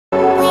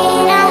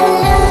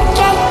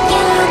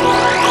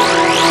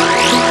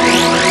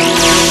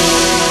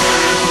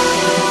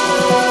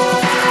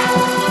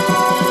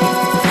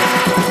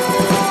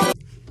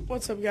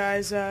up,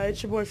 guys?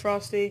 It's your boy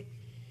Frosty.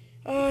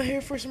 Here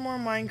for some more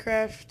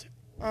Minecraft.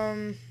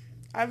 I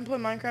haven't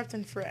played Minecraft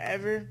in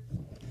forever.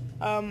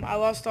 I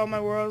lost all my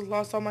worlds,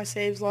 lost all my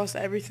saves, lost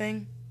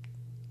everything.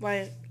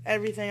 Like,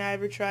 everything I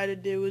ever tried to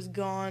do was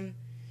gone.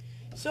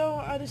 So,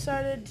 I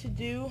decided to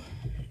do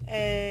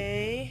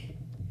a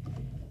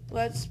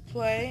Let's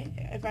Play,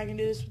 if I can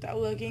do this without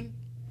looking.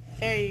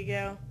 There you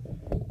go.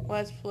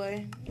 Let's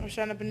Play. I'm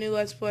starting up a new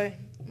Let's Play.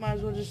 Might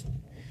as well just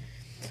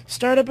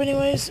start up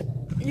anyways.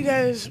 You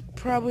guys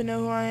probably know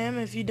who I am.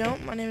 If you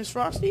don't, my name is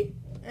Frosty,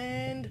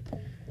 and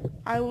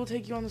I will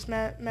take you on this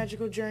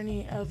magical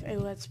journey of a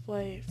Let's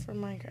Play for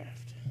Minecraft.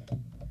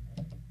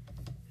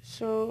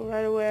 So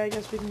right away, I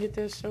guess we can get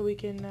this so we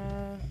can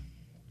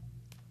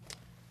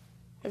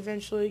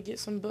eventually get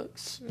some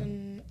books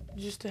and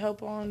just to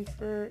help on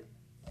for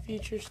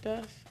future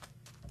stuff.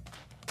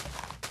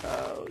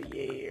 Oh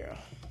yeah.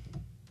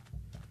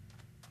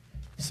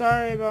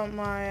 Sorry about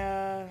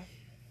my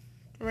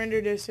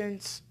render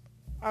distance.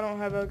 I don't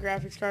have a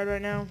graphics card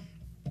right now.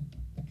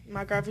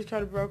 My graphics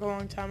card broke a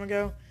long time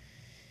ago,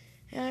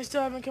 and I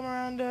still haven't come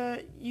around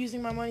to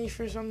using my money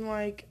for something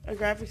like a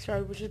graphics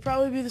card, which would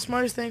probably be the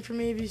smartest thing for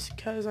me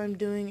because I'm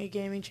doing a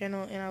gaming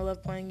channel and I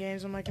love playing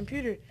games on my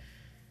computer.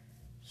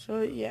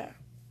 So yeah,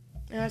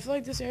 and I feel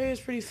like this area is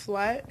pretty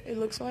flat. It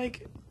looks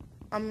like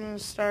I'm gonna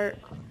start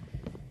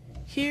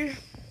here,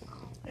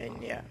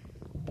 and yeah,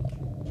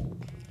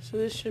 so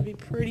this should be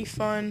pretty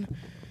fun.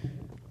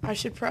 I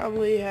should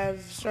probably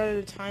have started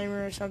a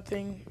timer or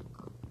something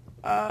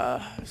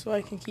so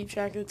I can keep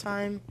track of the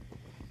time.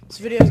 This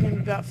video is going to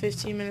be about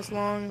 15 minutes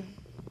long.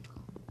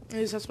 At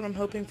least that's what I'm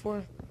hoping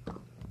for.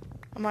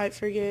 I might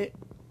forget,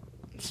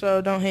 so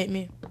don't hate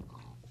me.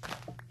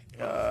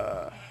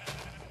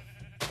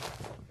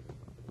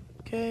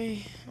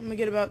 Okay, I'm going to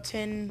get about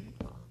 10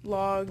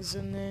 logs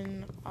and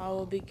then I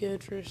will be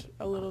good for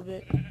a little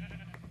bit.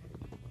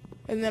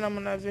 And then I'm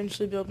going to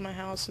eventually build my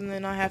house, and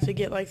then I have to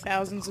get like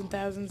thousands and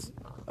thousands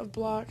of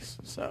blocks,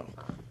 so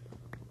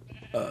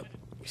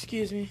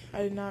excuse me,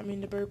 I did not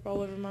mean to burp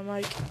all over my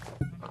mic.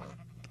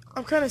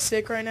 I'm kind of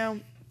sick right now.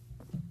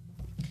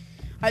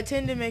 I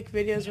tend to make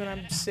videos when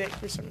I'm sick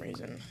for some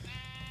reason,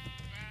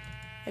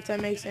 if that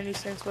makes any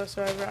sense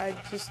whatsoever. I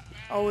just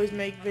always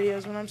make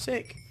videos when I'm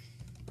sick,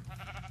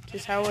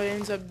 just how it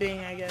ends up being,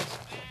 I guess.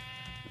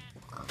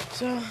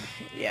 So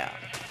yeah,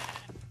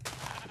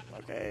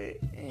 okay,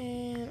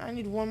 and I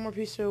need one more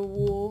piece of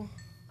wool.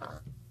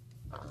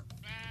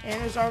 And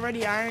there's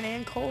already iron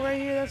and coal right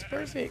here. That's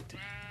perfect.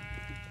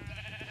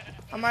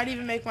 I might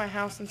even make my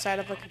house inside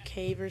of like a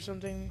cave or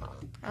something.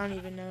 I don't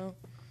even know.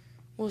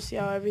 We'll see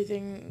how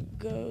everything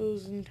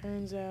goes and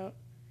turns out.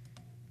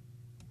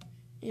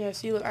 Yeah,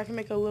 see, look, I can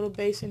make a little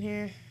base in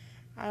here.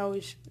 I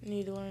always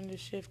need to learn to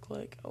shift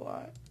click a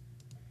lot,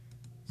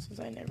 since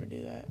I never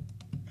do that.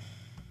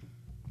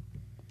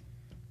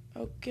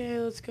 Okay,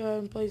 let's go ahead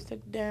and place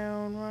that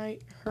down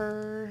right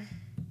here.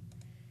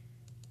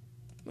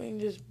 We can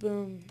just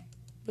boom.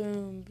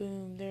 Boom,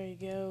 boom, there you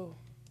go.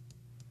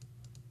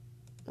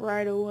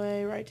 Right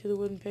away, right to the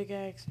wooden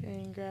pickaxe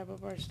and grab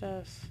up our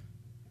stuff.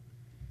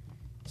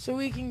 So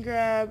we can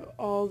grab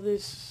all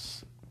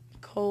this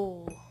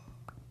coal.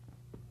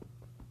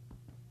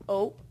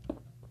 Oh,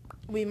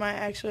 we might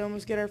actually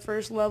almost get our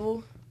first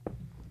level.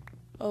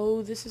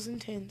 Oh, this is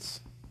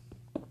intense.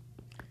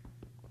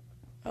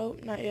 Oh,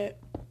 not yet.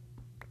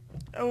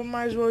 Oh,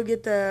 might as well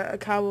get a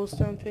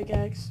cobblestone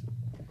pickaxe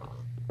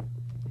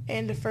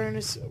and a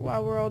furnace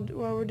while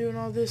we're doing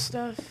all this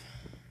stuff.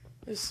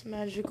 This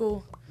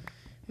magical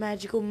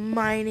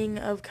mining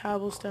of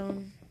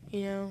cobblestone,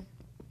 you know.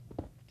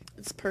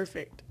 It's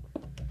perfect.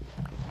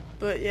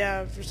 But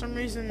yeah, for some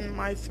reason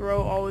my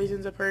throat always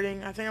ends up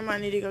hurting. I think I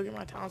might need to go get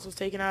my tonsils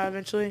taken out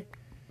eventually,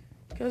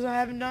 because I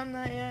haven't done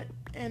that yet,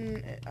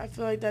 and I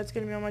feel like that's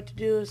going to be on my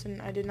to-do list,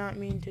 and I did not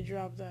mean to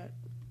drop that.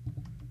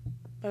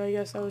 But I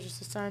guess that was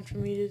just a sign for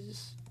me to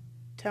just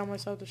tell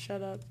myself to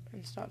shut up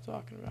and stop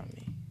talking about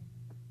me.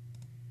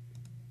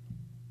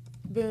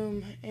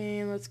 Boom,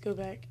 and let's go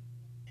back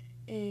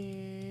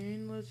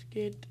and let's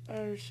get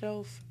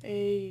ourselves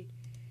a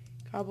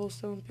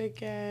cobblestone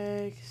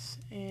pickaxe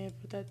and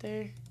put that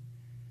there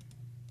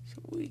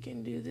so we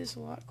can do this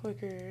a lot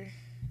quicker.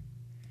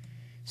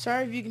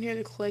 Sorry if you can hear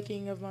the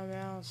clicking of my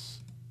mouse.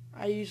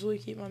 I usually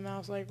keep my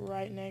mouse like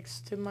right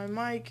next to my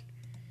mic,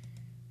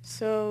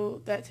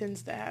 so that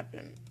tends to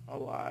happen a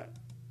lot.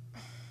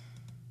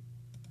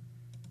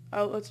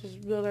 Oh, let's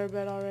just build our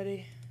bed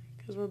already,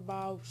 because we're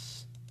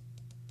boss.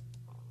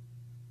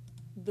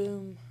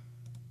 Boom,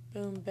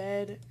 boom,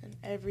 bed and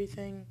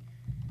everything.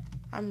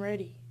 I'm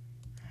ready.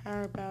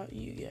 How about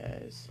you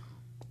guys?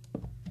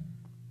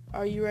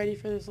 Are you ready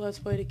for this Let's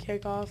Play to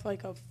kick off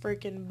like a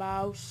freaking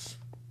boss?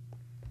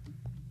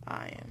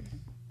 I am.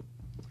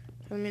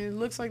 I mean, it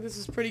looks like this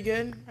is pretty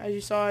good. As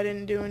you saw, I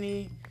didn't do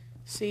any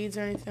seeds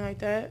or anything like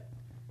that.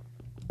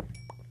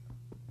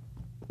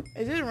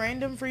 Is it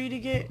random for you to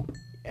get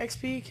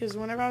XP? Because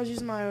whenever I was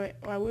using my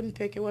wooden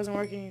pick, it wasn't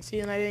working. See,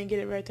 and I didn't get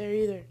it right there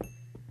either.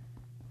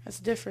 That's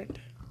different.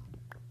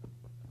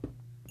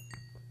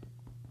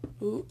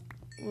 Ooh,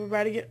 we're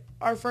about to get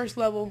our first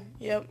level.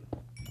 Yep.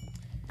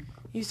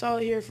 You saw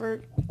it here,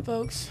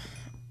 folks.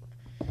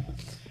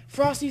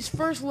 Frosty's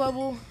first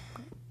level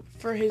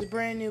for his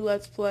brand new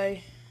Let's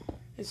Play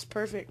is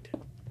perfect.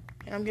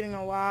 And I'm getting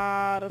a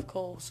lot of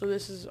coal, so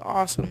this is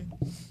awesome.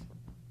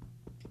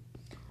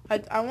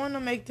 I want to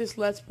make this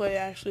Let's Play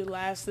actually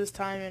last this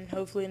time and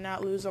hopefully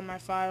not lose all my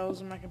files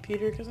on my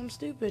computer because I'm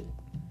stupid.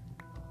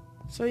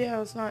 So yeah,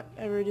 let's not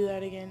ever do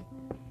that again.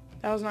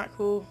 That was not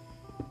cool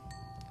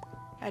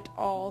at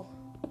all.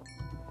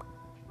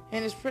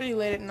 And it's pretty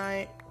late at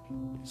night.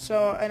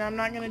 So, and I'm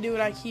not going to do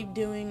what I keep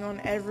doing on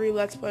every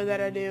Let's Play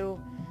that I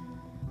do.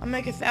 I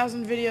make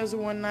 1,000 videos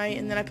in one night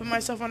and then I put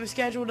myself on a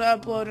schedule to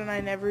upload and I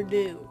never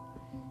do.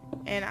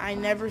 And I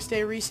never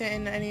stay recent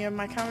in any of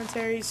my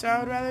commentaries, so I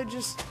would rather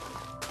just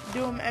do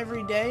them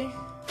every day,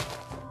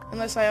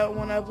 unless I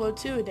want to upload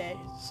 2 a day.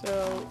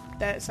 So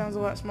that sounds a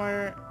lot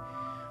smarter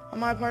on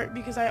my part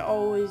because I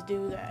always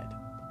do that,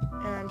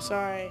 and I'm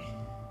sorry.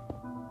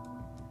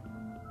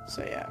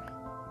 So yeah,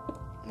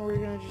 we're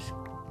gonna just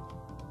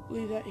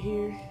leave that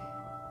here.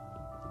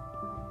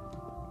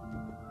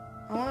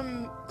 I want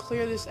to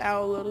clear this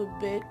out a little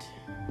bit.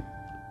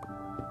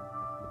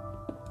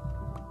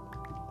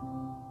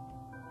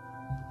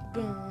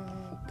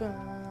 Boom,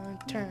 boom,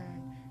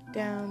 turn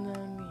down the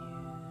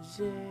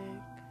music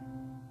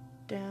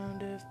down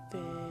to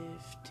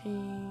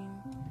 15.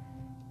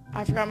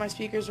 I forgot my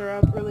speakers are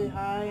up really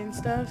high and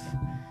stuff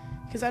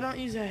because I don't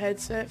use a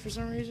headset for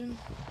some reason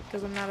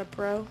because I'm not a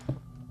pro.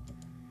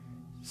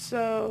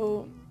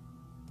 So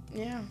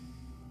yeah,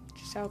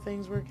 just how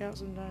things work out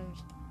sometimes.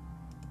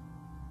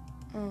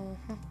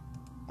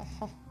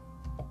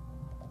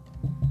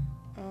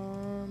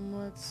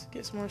 Let's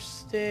get some more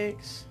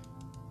sticks.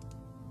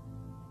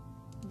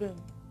 Boom.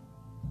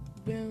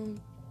 Boom.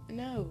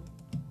 No.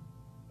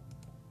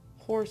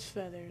 Horse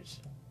feathers.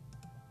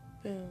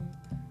 Boom.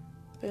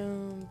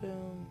 Boom.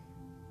 Boom.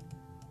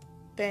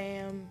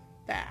 Bam.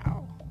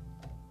 Bow.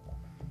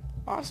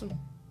 Awesome.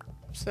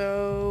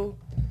 So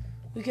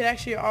we could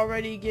actually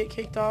already get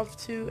kicked off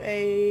to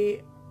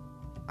a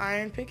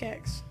iron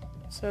pickaxe.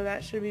 So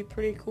that should be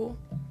pretty cool.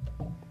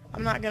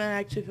 I'm not gonna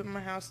actually put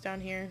my house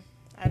down here.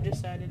 I've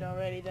decided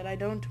already that I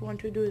don't want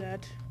to do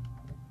that.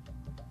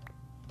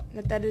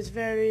 That is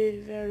very,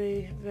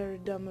 very, very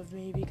dumb of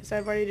me because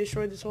I've already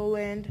destroyed this whole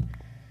land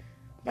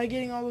by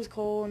getting all this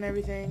coal and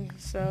everything.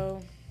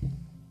 So,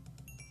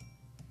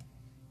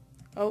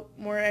 oh,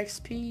 more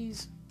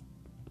XPs.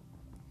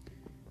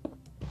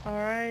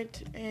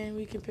 Alright, and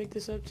we can pick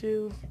this up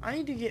too. I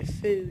need to get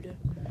food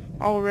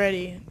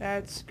already.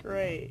 That's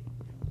great.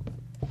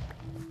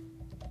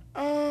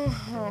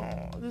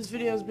 Oh, this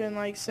video's been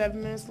like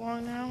 7 minutes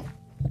long now.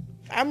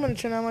 I'm going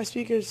to turn on my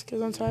speakers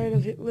because I'm tired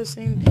of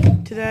listening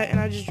to that, and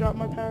I just dropped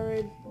my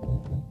Powerade.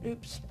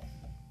 Oops.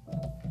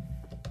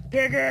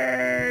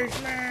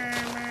 Piggers!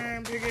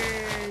 Man,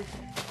 piggers!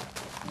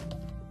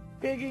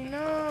 Piggy,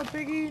 no!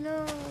 Piggy,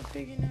 no!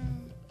 Piggy, no!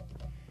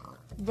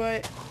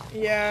 But,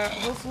 yeah,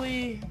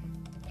 hopefully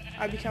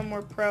I become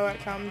more pro at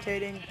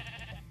commentating.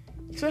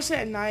 Especially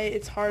at night,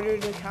 it's harder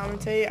to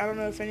commentate. I don't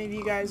know if any of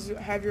you guys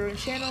have your own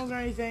channels or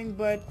anything,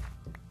 but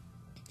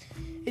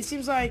it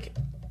seems like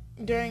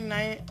during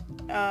night,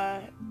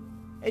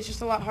 it's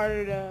just a lot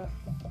harder to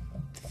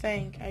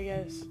think, I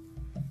guess.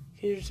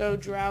 Because you're so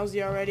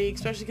drowsy already,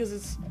 especially because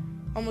it's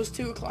almost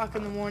 2 o'clock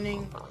in the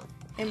morning.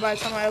 And by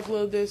the time I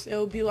upload this,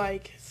 it'll be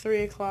like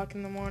 3 o'clock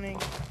in the morning.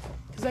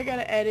 Because I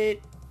gotta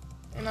edit,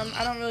 and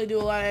I don't really do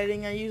a lot of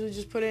editing. I usually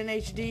just put it in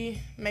HD,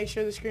 make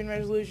sure the screen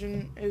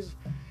resolution is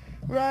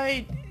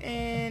right,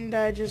 and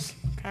I just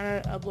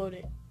kind of upload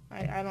it.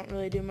 I don't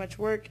really do much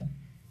work.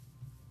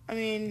 I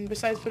mean,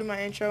 besides putting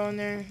my intro in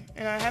there,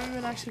 and I haven't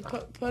been actually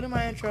putting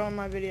my intro on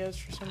my videos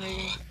for some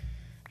reason.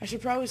 I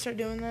should probably start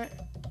doing that,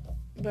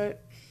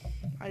 but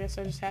I guess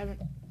I just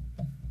haven't.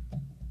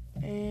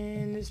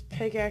 And this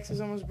pickaxe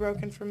is almost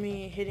broken for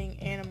me hitting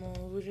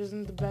animals, which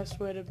isn't the best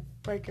way to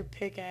break your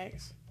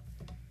pickaxe.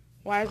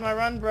 Why is my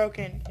run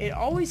broken? It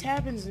always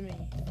happens to me.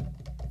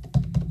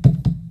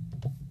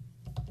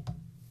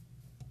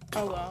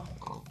 Oh well,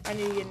 I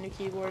need to get a new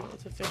keyboard.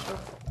 It's official.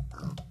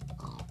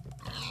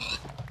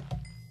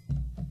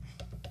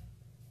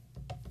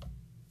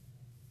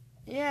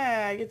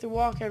 Yeah, I get to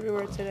walk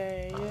everywhere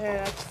today.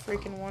 Yeah, that's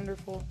freaking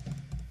wonderful.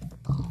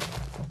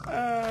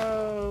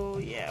 Oh,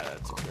 yeah,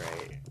 that's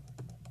great.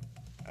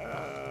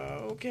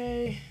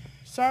 Okay.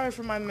 Sorry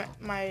for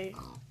my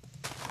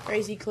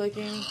crazy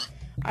clicking.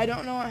 I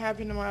don't know what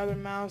happened to my other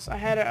mouse. I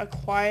had a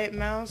quiet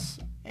mouse,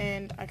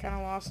 and I kind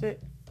of lost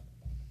it.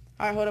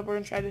 Alright, hold up. We're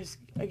going to try this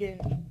again.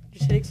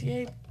 Just hit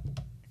escape.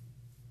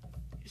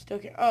 You still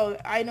can't. Oh,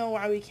 I know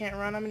why we can't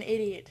run. I'm an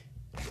idiot.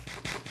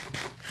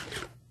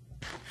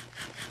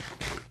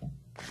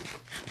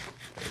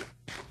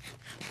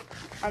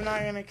 I'm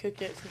not going to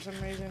cook it for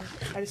some reason.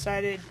 I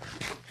decided,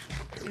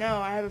 no,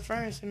 I have a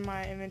furnace in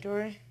my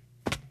inventory.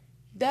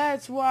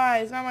 That's why.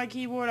 It's not my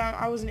keyboard.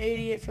 I was an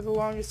idiot for the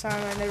longest time.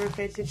 I never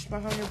paid attention to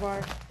my hunger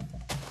bar.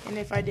 And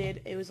if I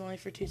did, it was only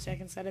for 2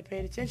 seconds that I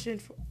paid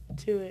attention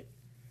to it.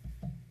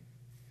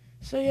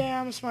 So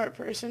yeah, I'm a smart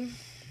person.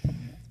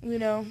 You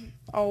know,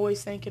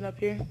 always thinking up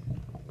here.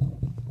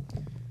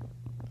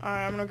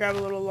 Alright, I'm gonna grab a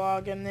little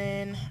log and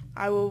then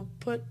I will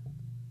put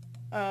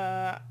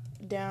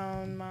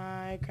down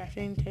my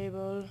crafting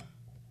table.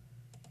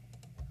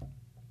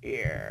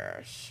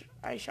 Yes,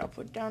 I shall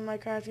put down my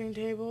crafting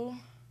table.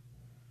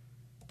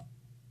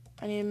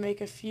 I need to make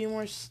a few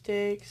more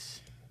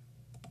sticks.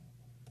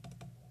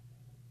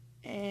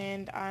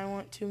 And I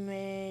want to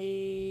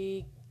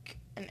make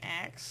an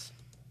axe.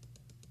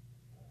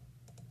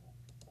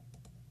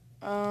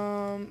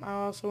 I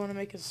also want to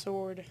make a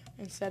sword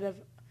instead of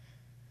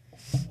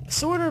a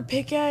sword or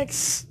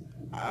pickaxe.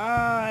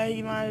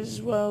 You might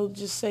as well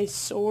just say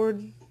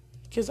sword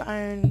because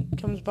iron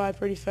comes by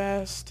pretty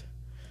fast.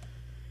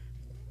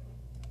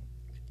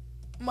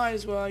 Might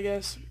as well, I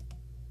guess.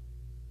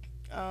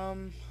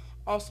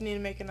 Also need to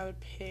make another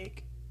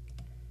pick.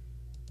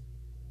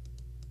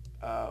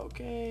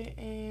 Okay,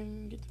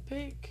 and get the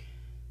pick.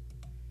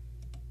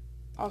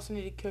 Also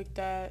need to cook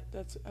that.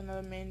 That's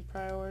another main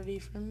priority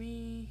for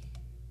me.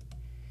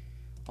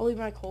 I'll leave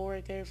my coal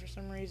right there for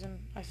some reason.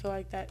 I feel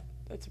like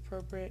that's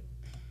appropriate.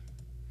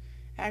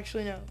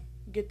 Actually, no.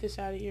 Get this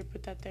out of here.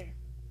 Put that there.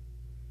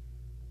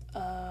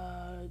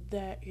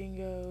 That can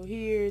go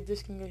here.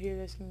 This can go here.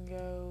 This can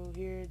go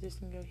here. This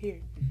can go here.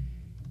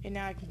 And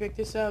now I can pick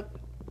this up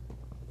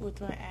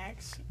with my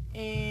axe.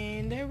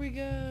 And there we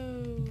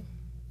go.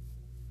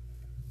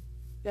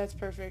 That's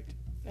perfect.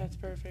 That's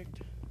perfect.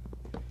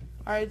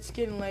 Alright, it's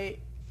getting late.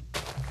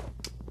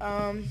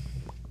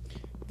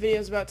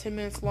 Video's about 10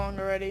 minutes long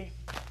already.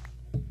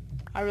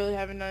 I really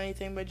haven't done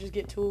anything but just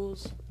get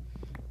tools.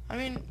 I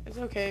mean, it's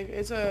okay.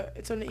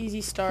 It's an easy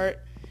start.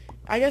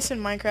 I guess in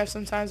Minecraft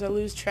sometimes I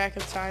lose track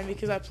of time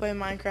because I play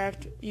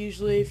Minecraft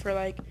usually for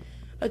like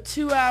a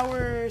 2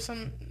 hour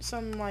some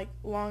like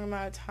long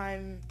amount of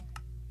time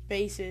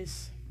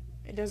basis.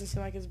 It doesn't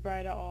seem like it's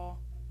bright at all.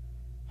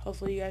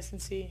 Hopefully you guys can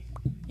see.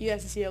 You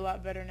guys can see a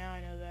lot better now,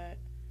 I know that.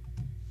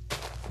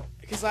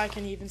 Because I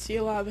can even see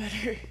a lot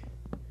better.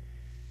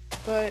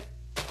 But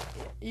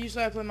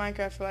usually I play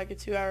Minecraft for like a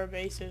 2 hour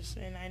basis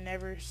and I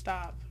never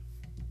stop.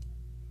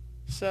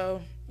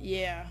 So,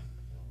 yeah.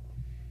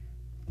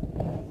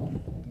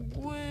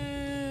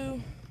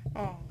 Woo!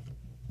 Oh.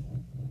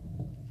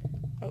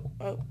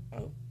 Oh.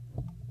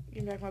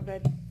 Give me back my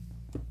bed.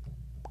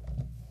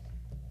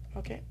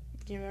 Okay.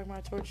 Give me back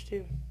my torch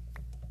too.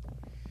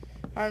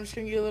 Alright, I'm just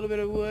gonna get a little bit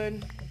of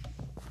wood.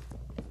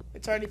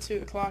 It's already 2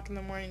 o'clock in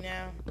the morning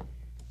now.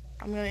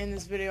 I'm gonna end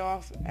this video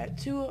off at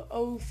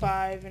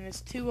 2:05 and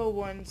it's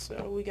 2:01,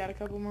 so we got a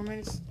couple more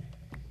minutes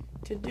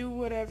to do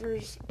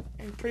whatever's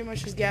and pretty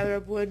much just gather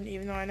up wood,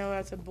 even though I know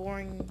that's a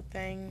boring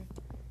thing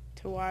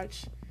to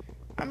watch.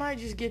 I might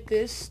just get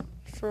this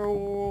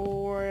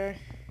for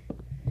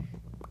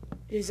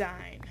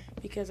design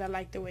because I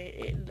like the way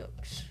it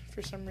looks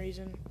for some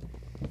reason.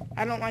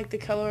 I don't like the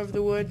color of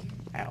the wood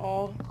at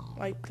all,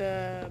 like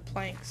the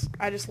planks.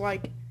 I just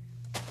like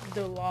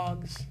the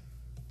logs.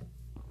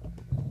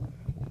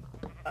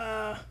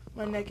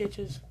 My neck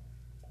itches.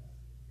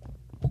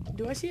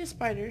 Do I see a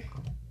spider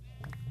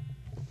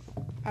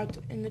out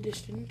in the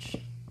distance?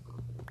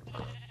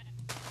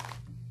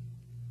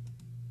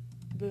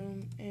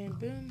 Boom and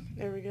boom.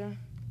 There we go.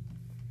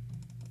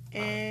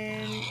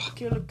 And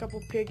kill a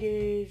couple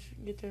piggies.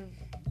 Get their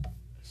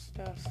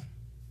stuff.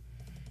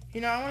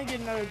 You know, I want to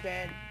get another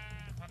bed.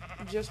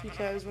 Just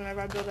because whenever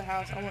I build a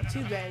house, I want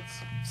 2 beds.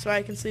 So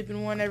I can sleep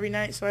in one every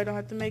night so I don't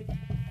have to make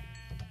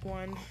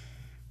one.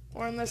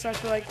 Or unless I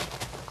feel like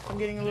I'm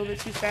getting a little bit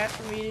too fat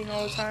from eating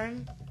all the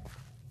time,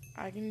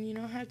 I can, you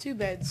know, have 2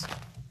 beds.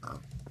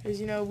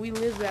 Because, you know, we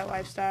live that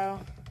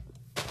lifestyle.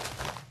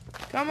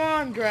 Come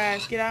on,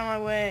 grass, get out of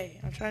my way.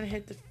 I'm trying to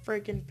hit the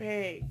freaking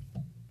pig.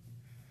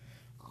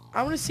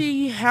 I want to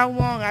see how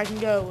long I can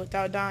go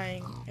without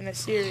dying in a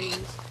series.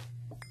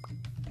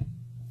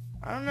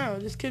 I don't know.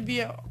 This could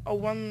be a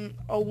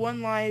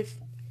one life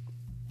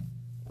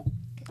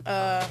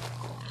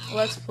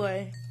let's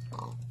play,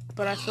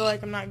 but I feel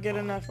like I'm not good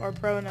enough or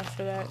pro enough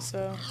for that.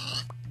 So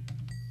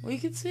we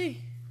could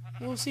see.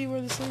 We'll see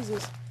where this leads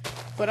us.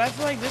 But I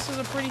feel like this is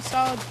a pretty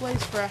solid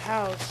place for a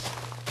house.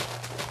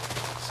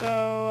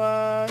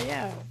 So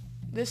yeah,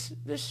 this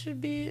should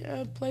be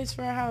a place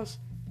for a house.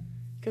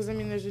 Because I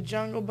mean, there's a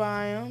jungle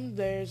biome.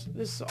 This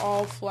is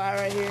all flat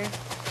right here.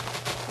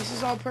 This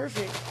is all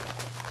perfect.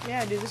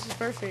 Yeah, dude, this is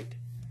perfect.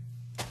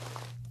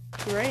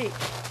 Great.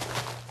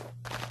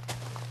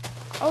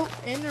 Oh,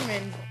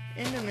 Enderman.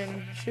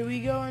 Enderman. Should we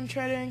go and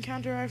try to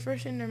encounter our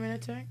first Enderman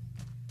attack?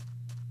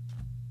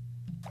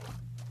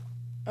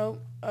 Oh.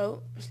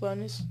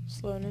 Slowness.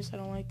 I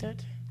don't like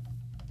that.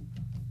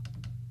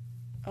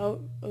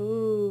 Oh.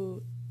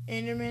 Ooh.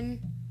 Enderman.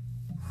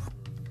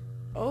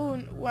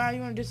 Oh, wow,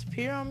 you want to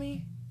disappear on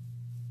me?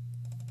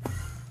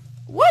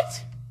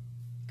 What?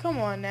 Come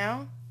on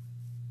now.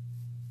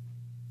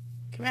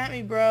 Come at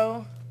me,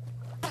 bro.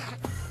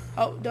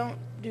 Oh, don't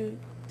do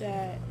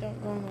that.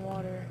 Don't go in the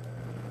water.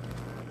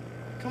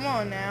 Come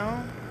on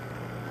now.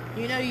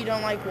 You know you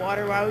don't like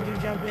water. Why would you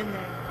jump in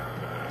there?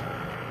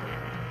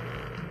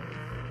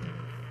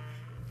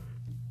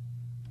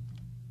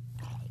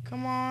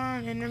 Come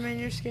on, Enderman,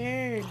 you're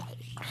scared.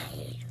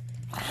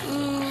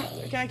 Ooh,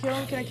 can I kill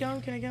him? Can I kill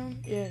him? Can I kill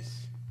him?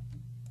 Yes.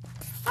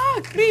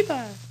 Ah,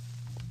 creeper!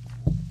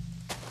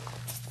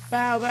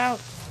 Bow, bow,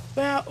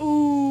 bow.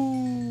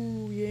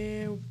 Ooh,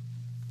 yeah.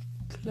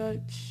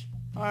 Clutch.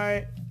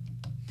 Alright.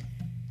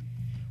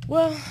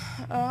 Well,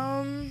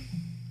 I'm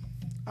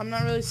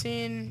not really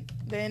seeing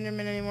the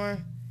Enderman anymore.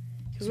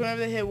 Because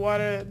whenever they hit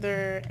water,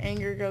 their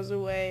anger goes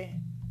away.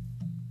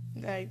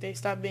 Like, they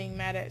stop being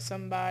mad at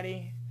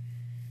somebody.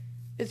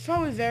 It's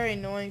probably very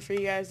annoying for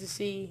you guys to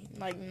see,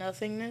 like,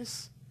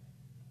 nothingness.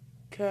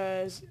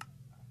 Because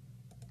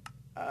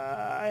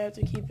I have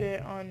to keep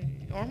it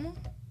on normal.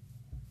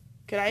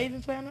 Could I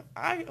even play on...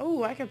 I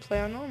could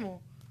play on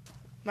normal.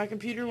 My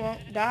computer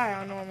won't die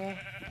on normal.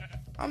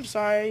 I'm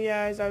sorry,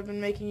 guys. I've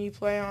been making you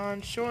play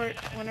on short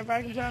whenever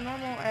I can play on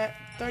normal at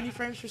 30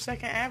 frames per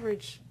second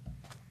average.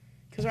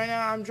 Because right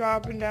now I'm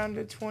dropping down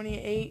to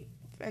 28,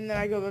 and then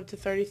I go up to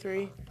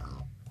 33.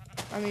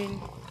 I mean,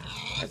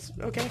 that's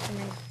okay for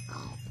me.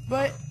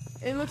 But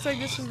it looks like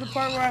this is the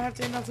part where I have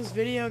to end off this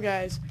video,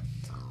 guys.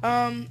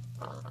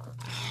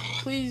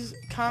 Please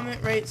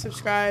comment, rate,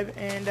 subscribe,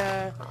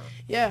 and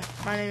yeah,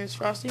 my name is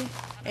Frosty,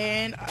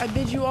 and I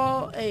bid you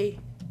all a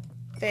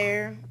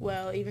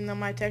farewell, even though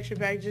my texture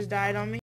pack just died on me.